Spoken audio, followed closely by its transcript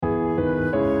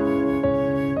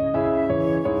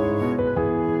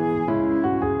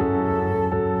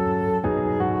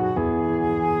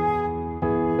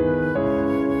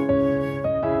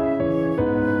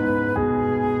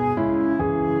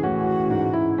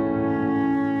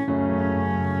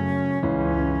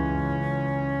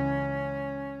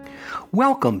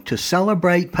Welcome to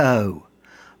Celebrate Poe.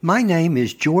 My name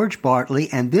is George Bartley,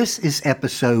 and this is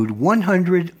episode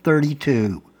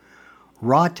 132,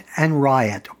 Rot and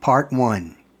Riot, Part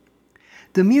 1.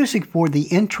 The music for the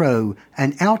intro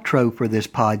and outro for this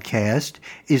podcast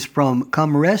is from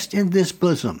Come Rest in This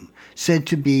Bosom, said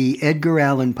to be Edgar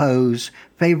Allan Poe's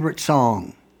favorite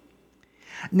song.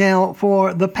 Now,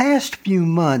 for the past few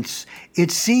months, it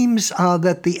seems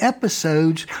that the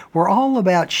episodes were all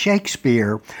about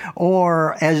Shakespeare,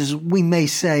 or as we may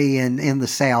say in the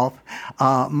South,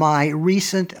 my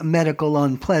recent medical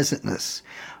unpleasantness.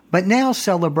 But now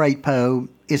Celebrate Poe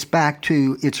is back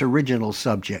to its original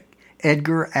subject,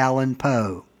 Edgar Allan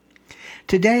Poe.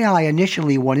 Today I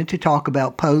initially wanted to talk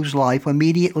about Poe's life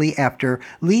immediately after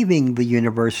leaving the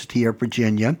University of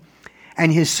Virginia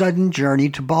and his sudden journey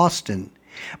to Boston.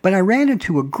 But I ran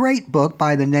into a great book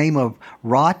by the name of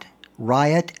Rot,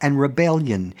 Riot, and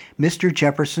Rebellion, Mr.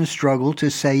 Jefferson's Struggle to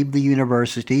Save the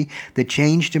University That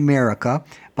Changed America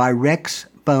by Rex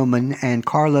Bowman and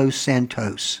Carlos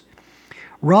Santos.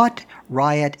 Rot,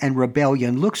 Riot, and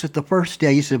Rebellion looks at the first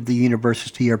days of the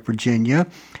University of Virginia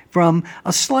from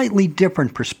a slightly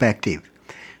different perspective.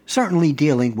 Certainly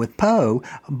dealing with Poe,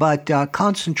 but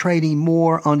concentrating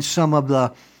more on some of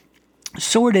the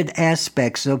sordid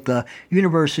aspects of the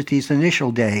university's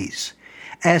initial days,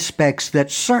 aspects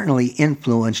that certainly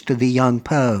influenced the young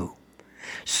Poe.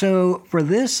 So for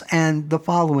this and the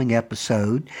following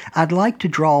episode, I'd like to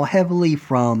draw heavily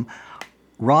from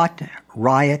Rot,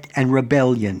 Riot, and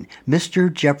Rebellion,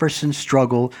 Mr. Jefferson's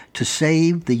Struggle to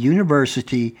Save the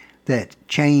University That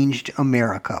Changed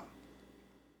America.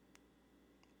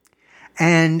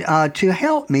 And to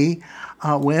help me,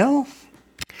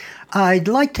 I'd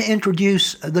like to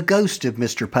introduce the ghost of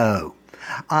Mr. Poe.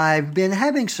 I've been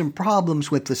having some problems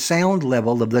with the sound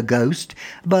level of the ghost,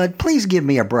 but please give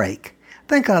me a break.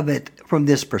 Think of it from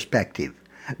this perspective.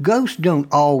 Ghosts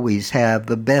don't always have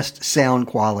the best sound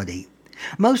quality.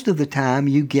 Most of the time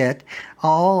you get, the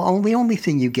only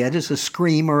thing you get is a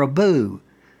scream or a boo.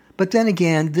 But then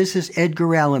again, this is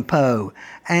Edgar Allan Poe,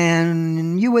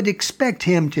 and you would expect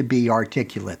him to be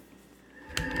articulate.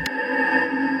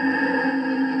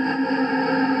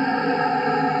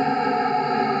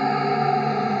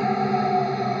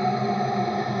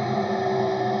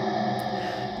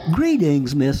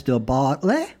 Greetings, Mr.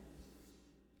 Bartley.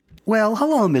 Well,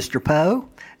 hello, Mr. Poe.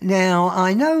 Now,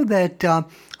 I know that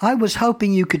I was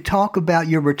hoping you could talk about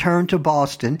your return to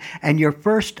Boston and your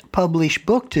first published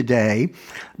book today,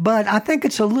 but I think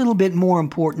it's a little bit more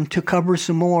important to cover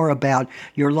some more about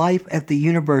your life at the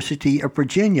University of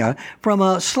Virginia from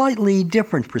a slightly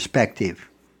different perspective.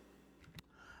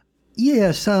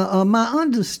 Yes, my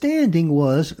understanding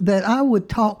was that I would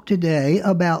talk today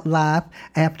about life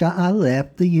after I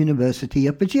left the University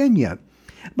of Virginia,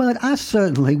 but I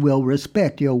certainly will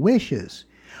respect your wishes.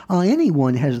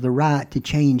 Anyone has the right to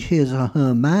change his or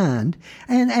her mind,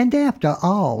 and after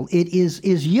all, it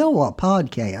is your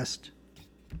podcast.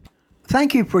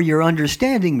 Thank you for your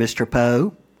understanding, Mr.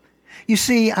 Poe. You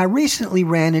see, I recently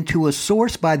ran into a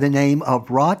source by the name of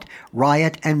Rot,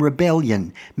 Riot, and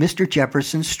Rebellion, Mr.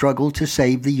 Jefferson's Struggle to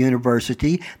Save the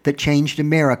University That Changed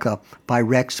America by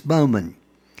Rex Bowman.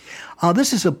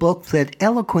 This is a book that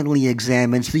eloquently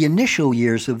examines the initial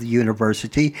years of the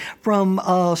university from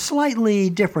a slightly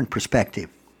different perspective.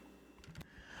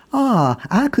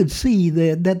 I could see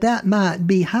that might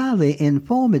be highly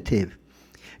informative.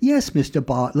 Yes, Mr.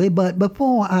 Bartley, but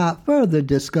before I further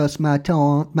discuss my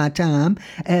time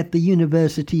at the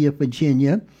University of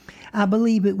Virginia, I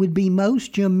believe it would be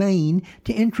most germane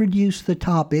to introduce the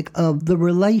topic of the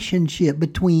relationship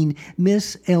between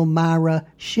Miss Elmira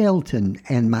Shelton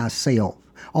and myself,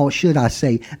 or should I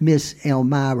say Miss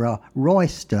Elmira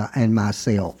Royster and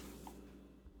myself.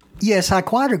 Yes, I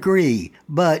quite agree,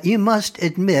 but you must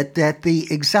admit that the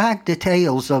exact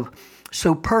details of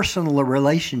so personal a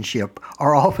relationship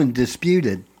are often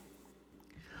disputed.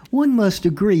 One must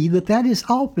agree that is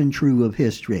often true of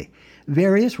history.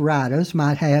 Various writers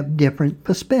might have different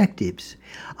perspectives,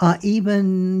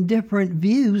 even different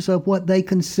views of what they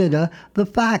consider the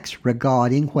facts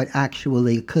regarding what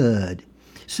actually occurred.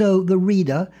 So the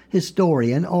reader,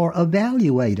 historian, or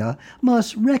evaluator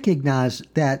must recognize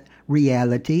that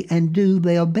reality and do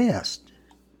their best.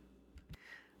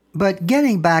 But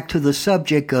getting back to the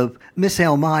subject of Miss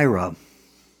Elmira.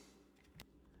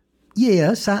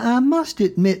 Yes, I must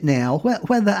admit now,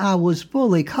 whether I was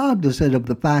fully cognizant of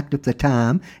the fact at the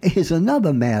time is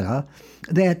another matter,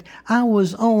 that I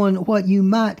was on what you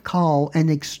might call an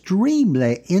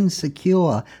extremely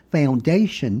insecure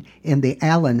foundation in the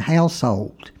Allan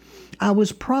household. I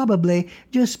was probably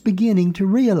just beginning to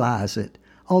realize it,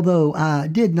 although I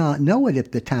did not know it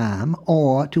at the time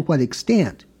or to what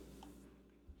extent.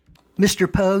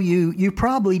 Mr. Poe, you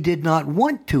probably did not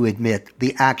want to admit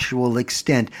the actual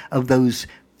extent of those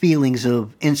feelings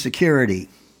of insecurity.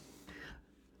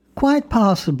 Quite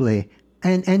possibly,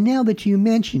 and now that you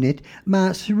mention it,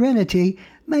 my serenity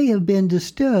may have been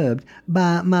disturbed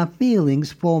by my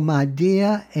feelings for my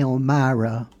dear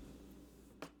Elmira.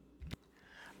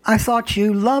 I thought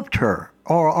you loved her,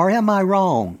 or am I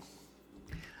wrong?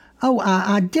 Oh,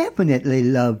 I definitely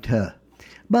loved her.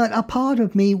 But a part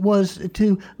of me was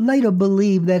to later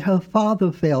believe that her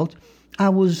father felt I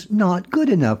was not good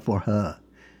enough for her,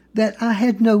 that I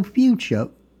had no future,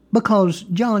 because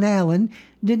John Allen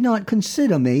did not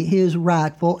consider me his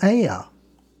rightful heir.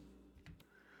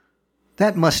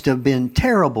 That must have been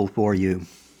terrible for you.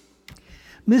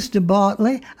 Mr.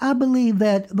 Bartley, I believe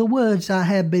that the words I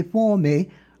have before me,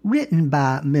 written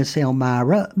by Miss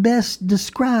Elmira, best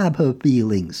describe her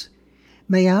feelings.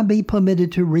 May I be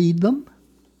permitted to read them?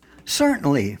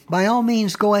 Certainly. By all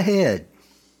means, go ahead.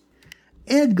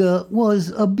 Edgar was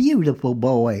a beautiful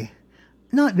boy,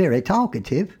 not very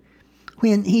talkative.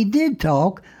 When he did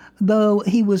talk, though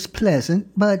he was pleasant,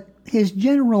 but his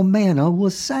general manner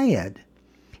was sad.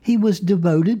 He was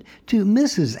devoted to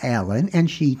Mrs. Allen,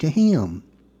 and she to him.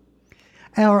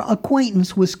 Our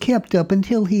acquaintance was kept up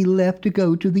until he left to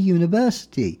go to the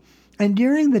university, and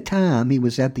during the time he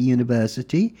was at the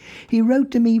university, he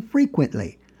wrote to me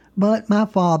frequently, but my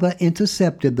father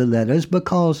intercepted the letters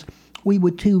because we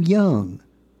were too young,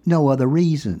 no other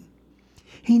reason.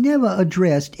 He never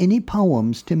addressed any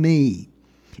poems to me.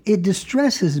 It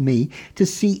distresses me to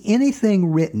see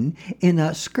anything written in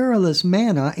a scurrilous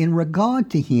manner in regard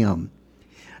to him.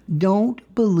 Don't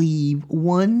believe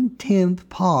 1/10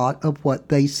 part of what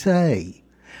they say.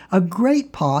 A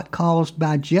great part caused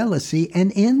by jealousy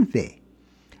and envy.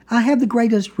 I have the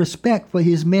greatest respect for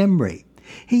his memory.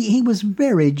 He was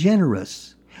very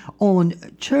generous. On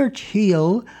Church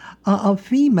Hill, a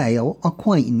female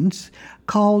acquaintance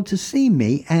called to see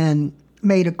me and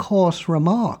made a coarse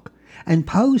remark. And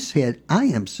Poe said, "I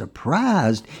am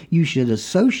surprised you should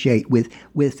associate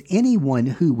with anyone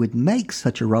who would make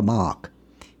such a remark."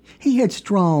 He had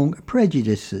strong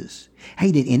prejudices,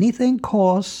 hated anything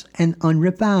coarse and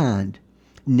unrefined,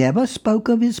 never spoke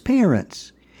of his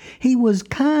parents. He was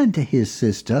kind to his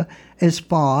sister as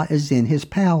far as in his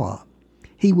power.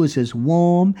 He was as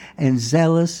warm and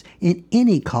zealous in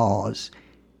any cause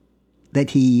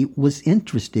that he was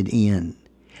interested in,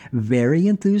 very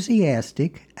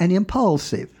enthusiastic and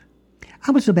impulsive.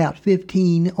 I was about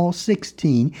 15 or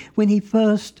 16 when he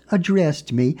first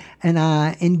addressed me, and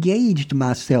I engaged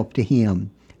myself to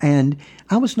him, and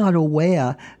I was not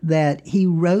aware that he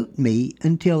wrote me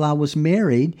until I was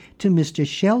married to Mr.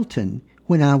 Shelton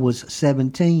when I was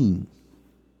 17.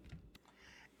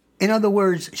 In other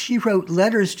words, she wrote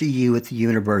letters to you at the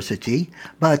university,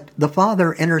 but the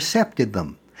father intercepted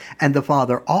them, and the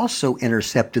father also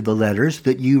intercepted the letters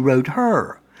that you wrote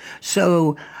her.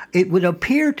 So it would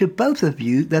appear to both of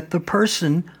you that the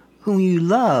person whom you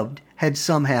loved had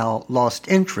somehow lost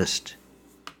interest.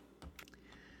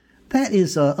 That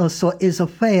is a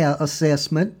fair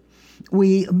assessment.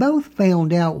 We both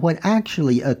found out what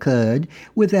actually occurred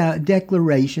without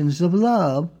declarations of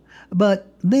love,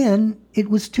 but then it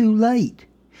was too late.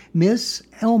 Miss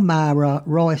Elmira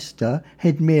Royster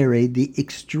had married the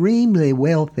extremely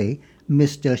wealthy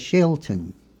Mr.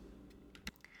 Shelton.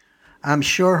 I'm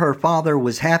sure her father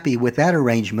was happy with that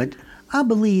arrangement. I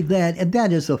believe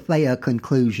that is a fair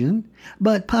conclusion,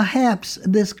 but perhaps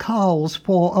this calls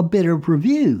for a bit of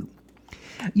review.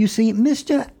 You see,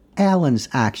 Mr. Allen's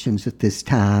actions at this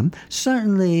time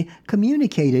certainly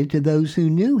communicated to those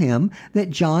who knew him that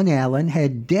John Allen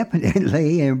had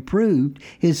definitely improved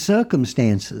his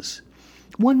circumstances.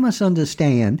 One must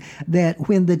understand that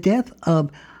when the death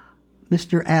of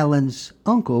Mr. Allen's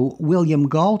uncle, William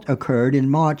Galt, occurred in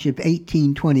March of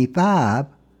 1825,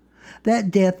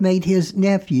 that death made his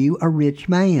nephew a rich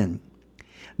man.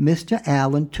 Mr.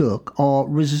 Allen took or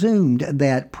resumed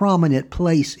that prominent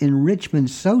place in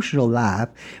Richmond's social life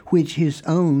which his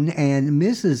own and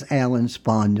Mrs. Allen's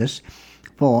fondness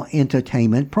for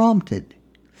entertainment prompted.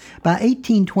 By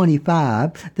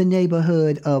 1825, the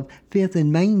neighborhood of 5th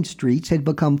and Main Streets had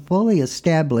become fully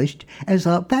established as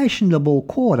a fashionable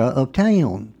quarter of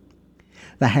town.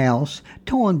 The house,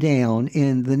 torn down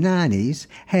in the 90s,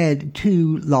 had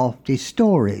 2 lofty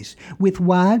stories, with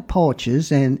wide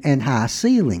porches and high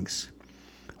ceilings.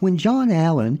 When John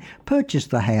Allen purchased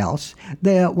the house,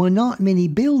 there were not many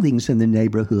buildings in the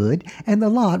neighborhood, and the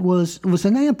lot was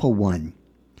an ample one.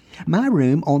 My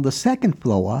room on the 2nd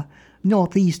floor,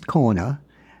 northeast corner,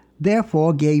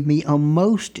 therefore gave me a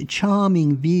most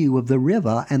charming view of the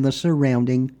river and the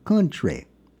surrounding country.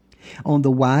 On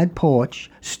the wide porch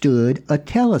stood a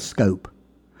telescope,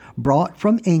 brought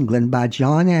from England by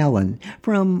John Allen,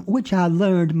 from which I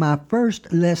learned my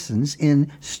first lessons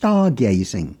in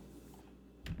stargazing.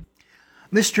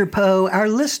 Mr. Poe, our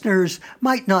listeners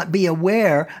might not be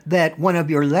aware that one of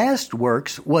your last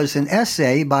works was an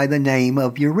essay by the name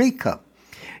of Eureka,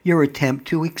 your attempt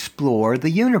to explore the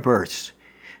universe.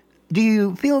 Do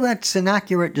you feel that's an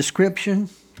accurate description?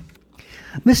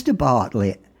 Mr.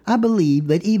 Bartley, I believe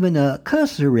that even a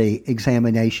cursory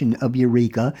examination of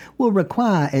Eureka will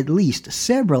require at least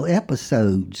several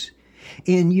episodes.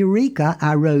 In Eureka,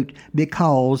 I wrote,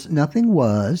 "Because nothing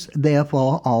was,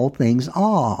 therefore all things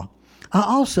are." I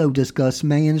also discuss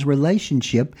man's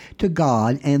relationship to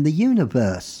God and the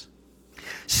universe.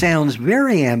 Sounds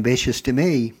very ambitious to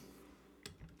me.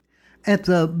 At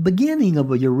the beginning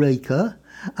of Eureka,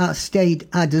 I state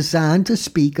I designed to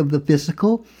speak of the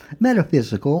physical,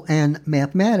 metaphysical, and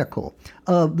mathematical,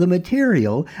 of the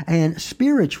material and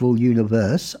spiritual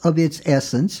universe, of its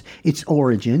essence, its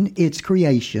origin, its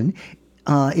creation,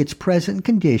 its present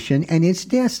condition, and its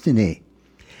destiny.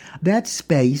 That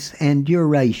space and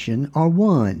duration are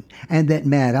one, and that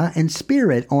matter and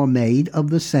spirit are made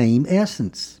of the same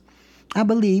essence. I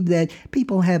believe that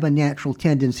people have a natural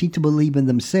tendency to believe in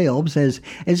themselves as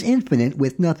infinite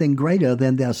with nothing greater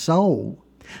than their soul.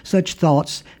 Such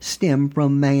thoughts stem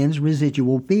from man's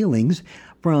residual feelings,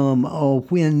 from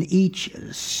when each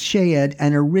shared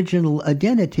an original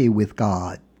identity with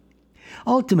God.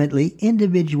 Ultimately,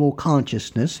 individual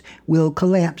consciousness will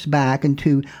collapse back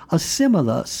into a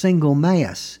similar single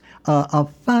mass, a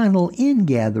final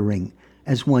ingathering,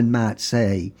 as one might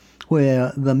say,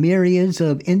 where the myriads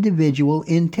of individual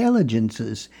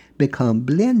intelligences become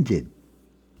blended.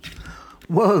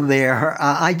 Whoa there,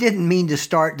 I didn't mean to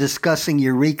start discussing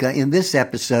Eureka in this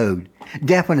episode.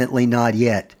 Definitely not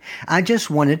yet. I just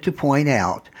wanted to point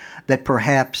out that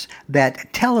perhaps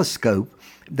that telescope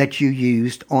that you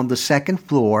used on the second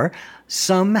floor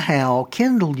somehow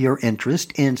kindled your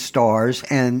interest in stars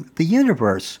and the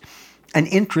universe, an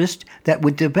interest that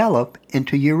would develop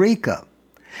into Eureka.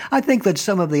 I think that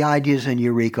some of the ideas in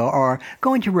Eureka are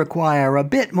going to require a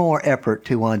bit more effort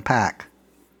to unpack.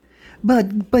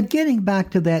 But getting back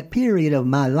to that period of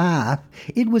my life,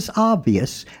 it was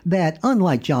obvious that,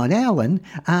 unlike John Allen,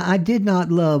 I did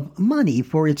not love money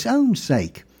for its own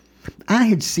sake. I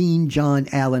had seen John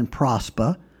Allen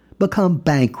prosper, become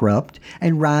bankrupt,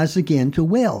 and rise again to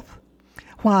wealth.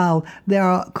 While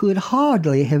there could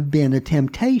hardly have been a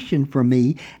temptation for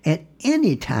me at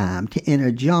any time to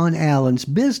enter John Allen's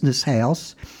business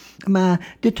house, my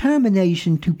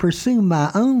determination to pursue my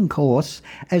own course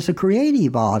as a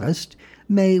creative artist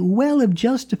may well have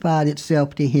justified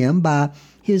itself to him by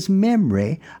his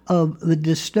memory of the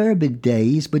disturbed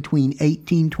days between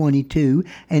 1822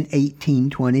 and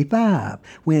 1825,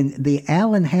 when the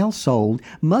Allen household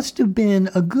must have been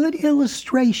a good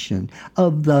illustration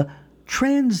of the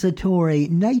transitory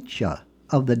nature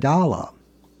of the dollar.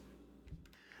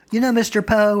 You know, Mr.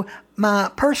 Poe, my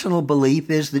personal belief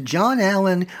is that John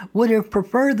Allen would have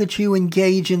preferred that you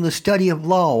engage in the study of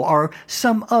law or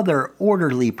some other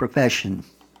orderly profession.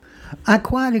 I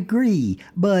quite agree,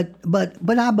 but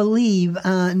I believe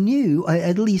I knew,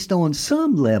 at least on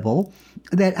some level,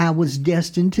 that I was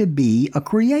destined to be a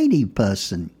creative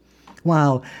person.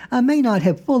 While I may not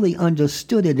have fully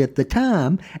understood it at the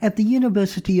time, at the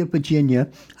University of Virginia,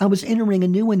 I was entering a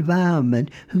new environment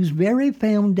whose very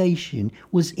foundation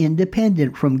was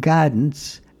independent from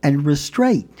guidance and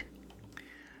restraint.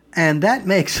 And that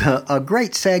makes a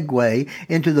great segue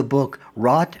into the book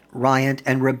Rot, Riot,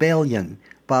 and Rebellion,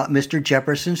 by Mr.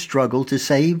 Jefferson's struggle to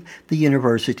save the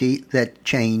university that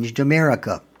changed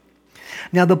America.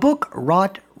 Now, the book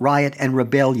Rot, Riot, and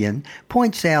Rebellion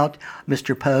points out,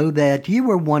 Mr. Poe, that you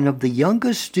were one of the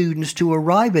youngest students to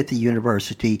arrive at the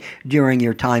university during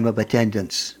your time of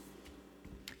attendance.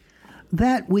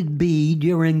 That would be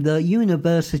during the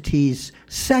university's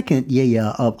second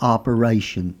year of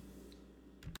operation.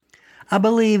 I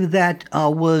believe that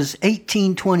was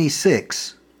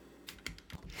 1826.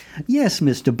 Yes,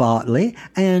 Mr. Bartley,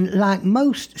 and like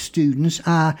most students,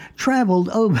 I traveled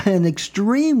over an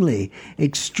extremely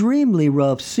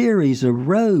rough series of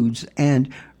roads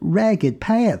and ragged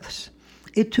paths.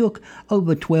 It took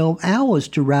over 12 hours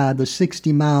to ride the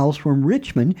 60 miles from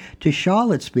Richmond to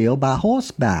Charlottesville by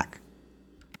horseback.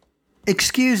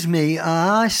 Excuse me,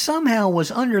 I somehow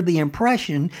was under the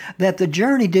impression that the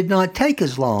journey did not take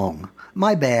as long.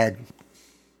 My bad.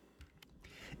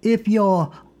 If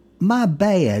you're my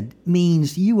bad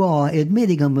means you are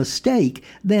admitting a mistake,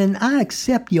 then I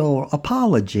accept your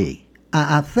apology,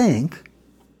 I think.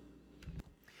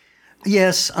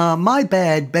 Yes, my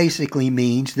bad basically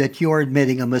means that you're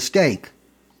admitting a mistake.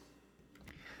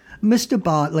 Mr.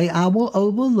 Bartley, I will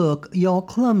overlook your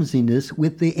clumsiness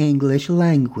with the English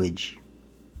language.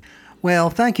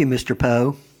 Well, thank you, Mr.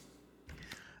 Poe.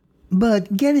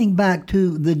 But getting back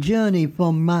to the journey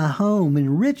from my home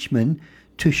in Richmond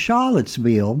to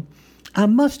Charlottesville, I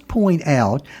must point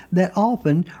out that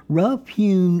often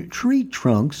rough-hewn tree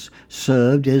trunks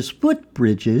served as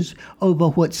footbridges over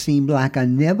what seemed like a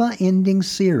never-ending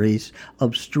series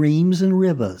of streams and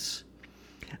rivers.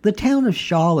 The town of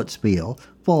Charlottesville,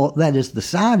 for that is the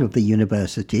site of the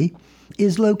university,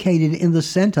 is located in the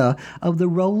center of the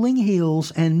rolling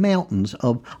hills and mountains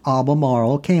of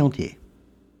Albemarle County.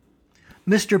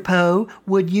 Mr. Poe,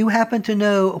 would you happen to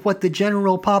know what the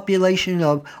general population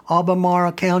of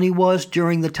Albemarle County was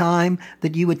during the time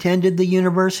that you attended the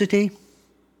university?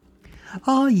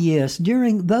 Ah, yes,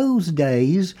 during those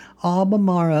days,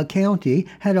 Albemarle County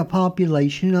had a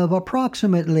population of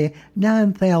approximately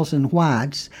 9,000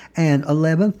 whites and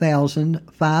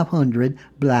 11,500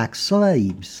 black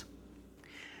slaves.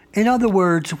 In other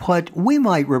words, what we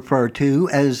might refer to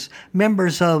as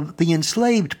members of the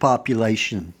enslaved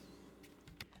population.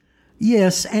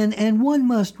 Yes, and one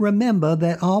must remember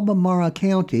that Albemarle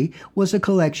County was a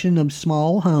collection of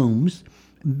small homes,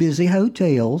 busy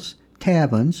hotels,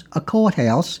 taverns, a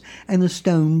courthouse, and a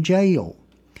stone jail.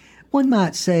 One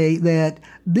might say that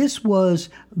this was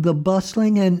the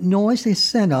bustling and noisy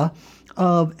center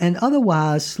of an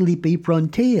otherwise sleepy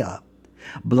frontier.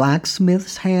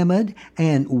 Blacksmiths hammered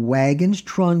and wagons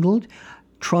trundled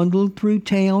through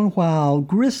town while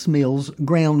gristmills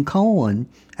ground corn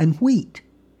and wheat.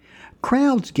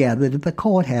 Crowds gathered at the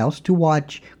courthouse to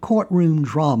watch courtroom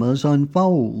dramas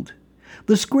unfold.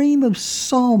 The scream of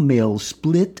sawmills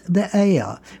split the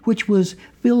air, which was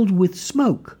filled with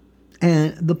smoke,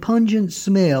 and the pungent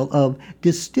smell of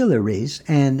distilleries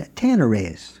and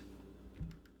tanneries.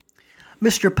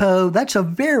 Mr. Poe, that's a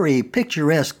very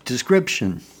picturesque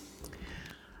description.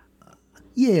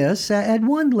 Yes, at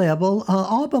one level,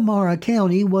 Albemarle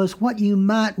County was what you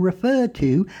might refer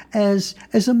to as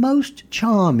a most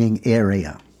charming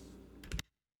area.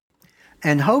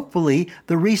 And hopefully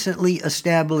the recently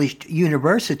established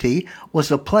university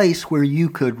was a place where you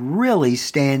could really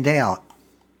stand out.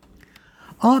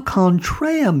 Au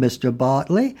contraire, Mr.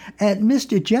 Bartley, at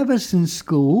Mr. Jefferson's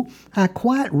school, I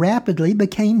quite rapidly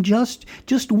became just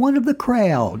one of the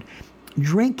crowd,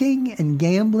 drinking and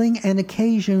gambling and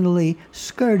occasionally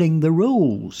skirting the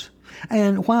rules.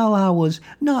 And while I was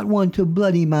not one to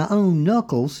bloody my own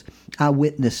knuckles, I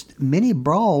witnessed many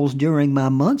brawls during my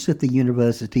months at the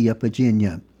University of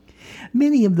Virginia.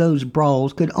 Many of those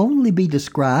brawls could only be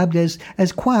described as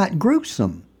quite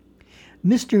gruesome.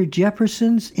 Mr.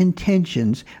 Jefferson's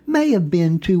intentions may have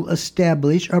been to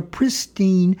establish a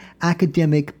pristine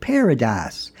academic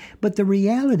paradise, but the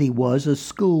reality was a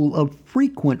school of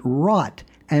frequent rot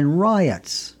and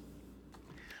riots.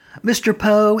 Mr.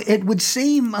 Poe, it would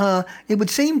seem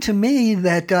to me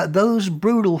that those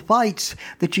brutal fights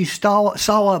that you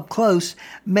saw up close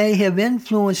may have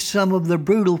influenced some of the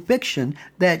brutal fiction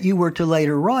that you were to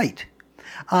later write.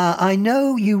 I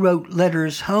know you wrote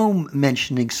letters home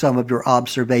mentioning some of your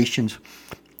observations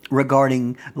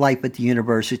regarding life at the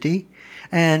university,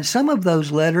 and some of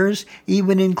those letters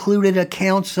even included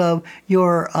accounts of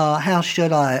your, how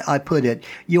should I put it,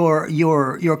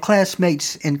 your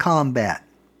classmates in combat.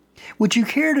 Would you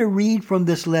care to read from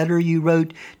this letter you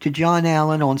wrote to John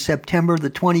Allen on September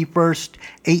the 21st,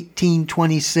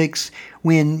 1826,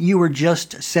 when you were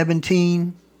just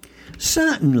 17?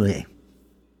 Certainly.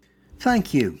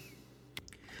 Thank you.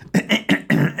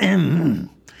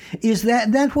 Is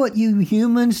that what you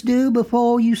humans do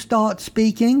before you start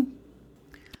speaking?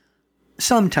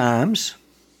 Sometimes.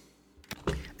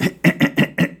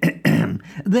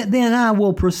 Then I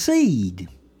will proceed.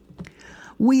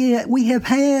 We have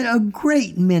had a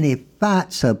great many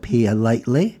fights up here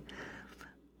lately.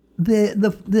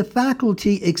 The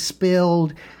faculty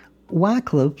expelled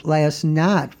Wycliffe last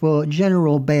night for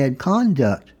general bad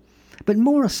conduct, but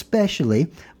more especially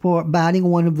for biting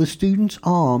one of the students'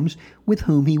 arms with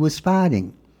whom he was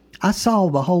fighting. I saw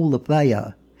the whole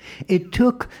affair. It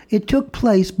took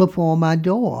place before my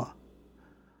door.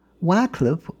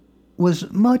 Wycliffe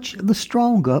was much the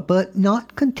stronger, but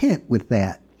not content with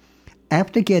that.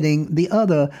 After getting the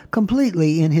other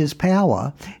completely in his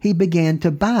power, he began to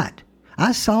bite.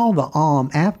 I saw the arm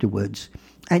afterwards,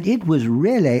 and it was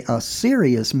really a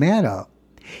serious matter.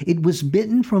 It was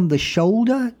bitten from the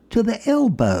shoulder to the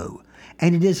elbow,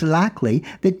 and it is likely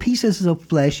that pieces of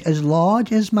flesh as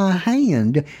large as my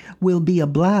hand will be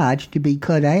obliged to be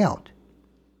cut out.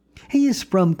 He is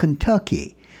from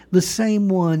Kentucky, the same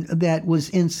one that was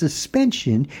in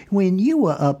suspension when you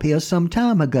were up here some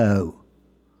time ago.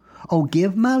 Oh,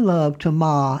 give my love to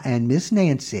Ma and Miss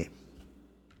Nancy.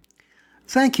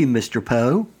 Thank you, Mr.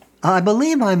 Poe. I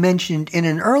believe I mentioned in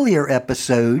an earlier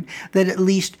episode that at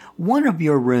least one of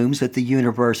your rooms at the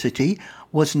university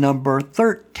was number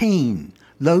 13,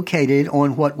 located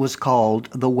on what was called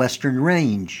the Western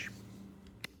Range.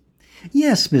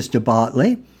 Yes, Mr.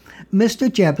 Bartley.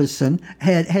 Mr. Jefferson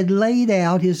had laid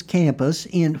out his campus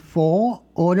in 4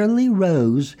 orderly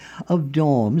rows of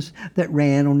dorms that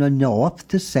ran on the north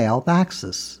to south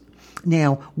axis.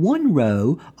 Now, one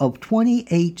row of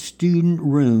 28 student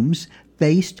rooms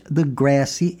faced the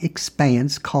grassy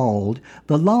expanse called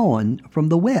the lawn from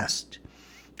the west,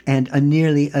 and a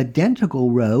nearly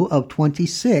identical row of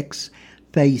 26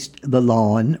 faced the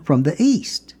lawn from the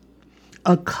east.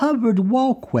 A covered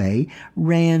walkway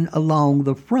ran along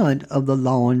the front of the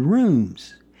lawn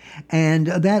rooms, and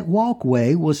that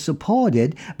walkway was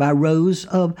supported by rows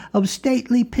of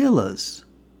stately pillars.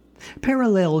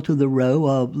 Parallel to the row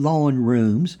of lawn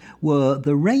rooms were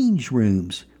the range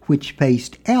rooms, which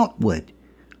faced outward,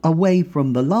 away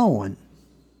from the lawn.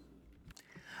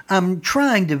 I'm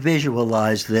trying to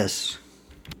visualize this.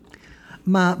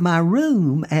 My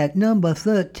room at number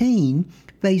 13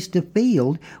 faced a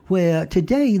field where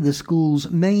today the school's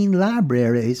main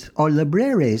libraries are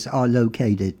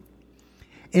located.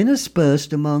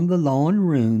 Interspersed among the lawn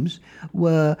rooms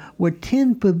were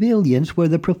 10 pavilions where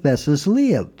the professors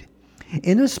lived.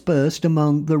 Interspersed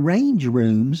among the range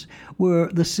rooms were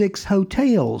the 6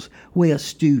 hotels where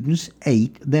students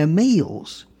ate their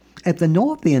meals. At the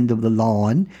north end of the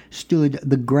lawn stood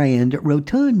the Grand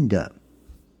Rotunda.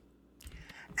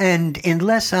 And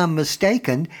unless I'm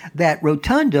mistaken, that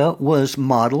rotunda was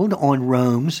modeled on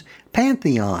Rome's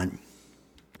Pantheon.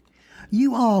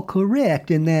 You are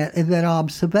correct in that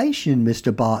observation,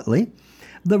 Mr. Bartley.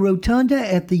 The rotunda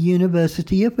at the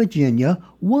University of Virginia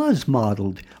was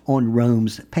modeled on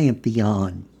Rome's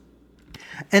Pantheon.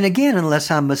 And again, unless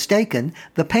I'm mistaken,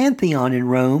 the Pantheon in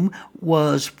Rome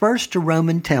was first a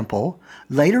Roman temple,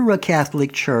 later a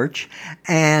Catholic church,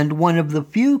 and one of the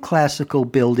few classical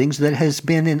buildings that has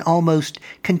been in almost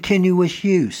continuous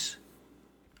use.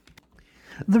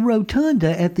 The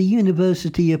rotunda at the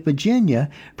University of Virginia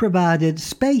provided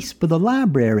space for the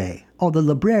library, or the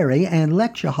library and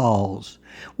lecture halls.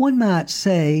 One might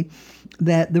say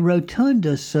that the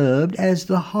rotunda served as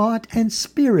the heart and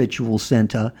spiritual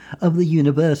center of the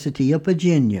University of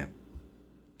Virginia.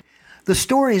 The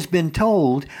story has been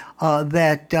told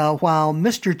that while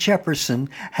Mr. Jefferson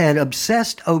had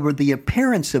obsessed over the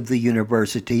appearance of the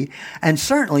university and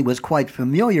certainly was quite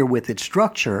familiar with its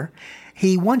structure,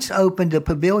 he once opened a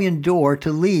pavilion door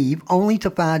to leave only to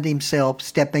find himself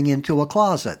stepping into a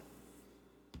closet.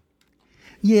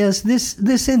 Yes,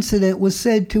 this incident was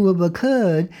said to have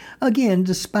occurred, again,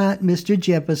 despite Mr.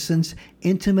 Jefferson's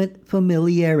intimate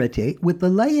familiarity with the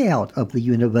layout of the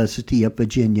University of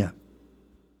Virginia.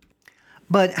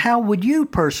 But how would you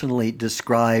personally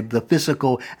describe the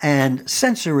physical and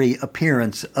sensory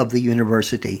appearance of the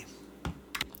university?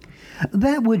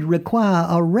 That would require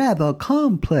a rather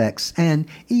complex and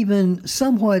even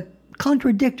somewhat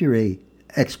contradictory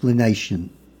explanation.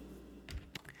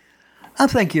 I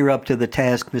think you're up to the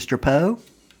task, Mr. Poe.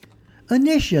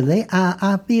 Initially,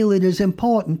 I feel it is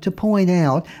important to point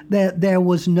out that there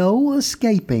was no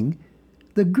escaping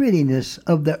the grittiness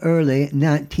of the early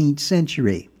 19th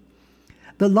century.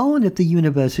 The lawn at the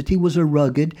university was a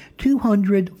rugged,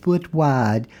 200-foot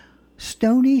wide,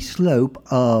 stony slope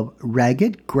of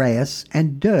ragged grass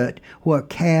and dirt where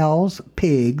cows,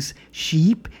 pigs,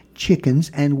 sheep,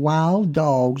 chickens, and wild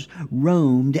dogs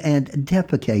roamed and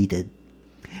defecated.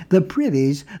 The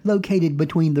privies, located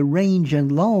between the range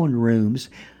and lawn rooms,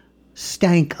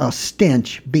 stank a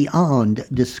stench beyond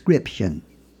description.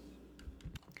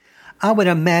 I would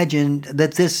imagine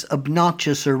that this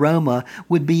obnoxious aroma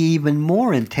would be even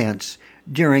more intense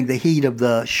during the heat of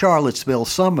the Charlottesville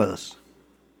summers.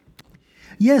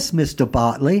 Yes, Mr.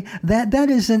 Bartley, that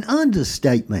is an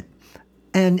understatement.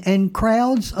 And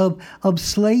crowds of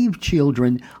slave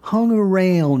children hung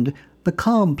around the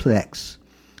complex.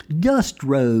 Dust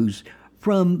rose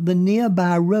from the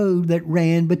nearby road that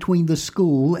ran between the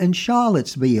school and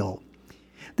Charlottesville.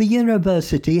 The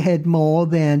university had more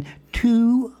than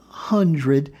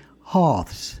 200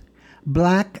 hearths.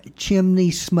 Black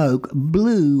chimney smoke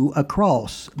blew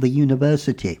across the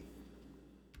university.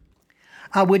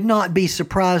 I would not be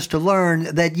surprised to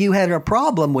learn that you had a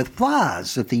problem with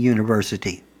flies at the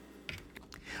university.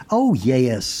 Oh,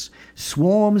 yes.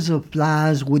 Swarms of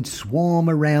flies would swarm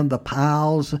around the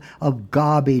piles of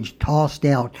garbage tossed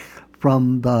out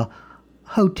from the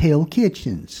hotel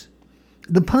kitchens.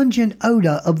 The pungent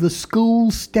odor of the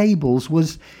school stables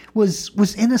was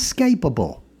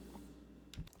inescapable.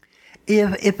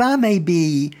 If I may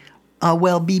be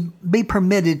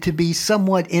permitted to be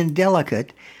somewhat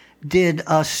indelicate, did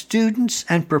students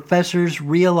and professors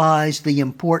realize the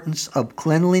importance of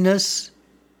cleanliness?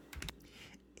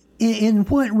 In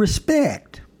what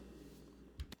respect?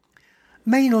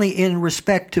 Mainly in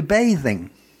respect to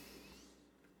bathing.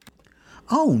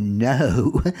 Oh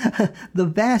no, the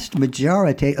vast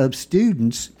majority of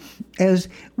students, as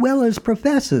well as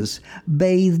professors,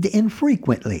 bathed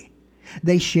infrequently.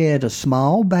 They shared a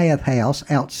small bathhouse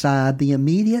outside the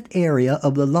immediate area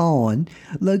of the lawn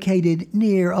located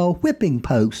near a whipping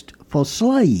post for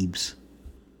slaves.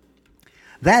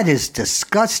 That is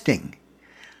disgusting.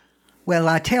 Well,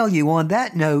 I tell you, on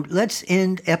that note, let's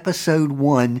end episode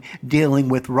 1 dealing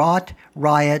with rot,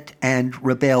 riot, and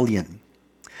rebellion.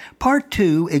 Part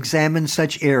 2 examines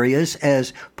such areas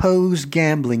as Poe's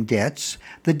gambling debts,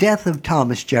 the death of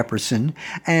Thomas Jefferson,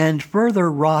 and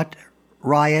further rot,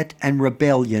 riot, and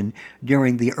rebellion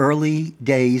during the early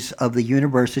days of the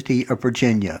University of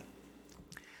Virginia.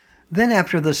 Then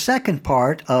after the second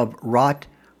part of Rot,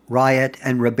 Riot,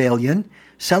 and Rebellion,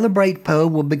 Celebrate Poe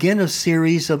will begin a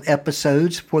series of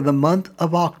episodes for the month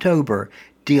of October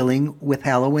dealing with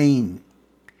Halloween.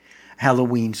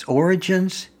 Halloween's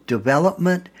origins,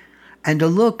 development, and a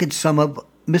look at some of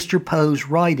Mr. Poe's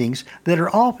writings that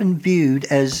are often viewed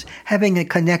as having a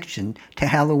connection to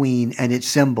Halloween and its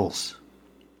symbols.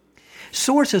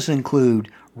 Sources include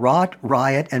Rot,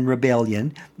 Riot, and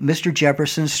Rebellion, Mr.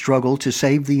 Jefferson's Struggle to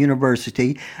Save the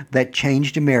University That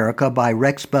Changed America by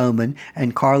Rex Bowman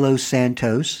and Carlos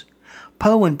Santos,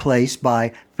 Poe and Place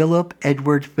by Philip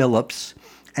Edward Phillips,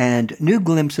 and New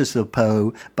Glimpses of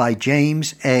Poe by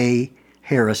James A.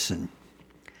 Harrison.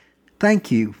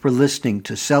 Thank you for listening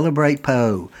to Celebrate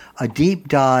Poe, a deep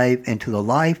dive into the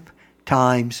life,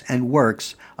 times, and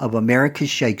works of America's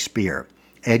Shakespeare,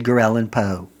 Edgar Allan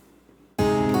Poe.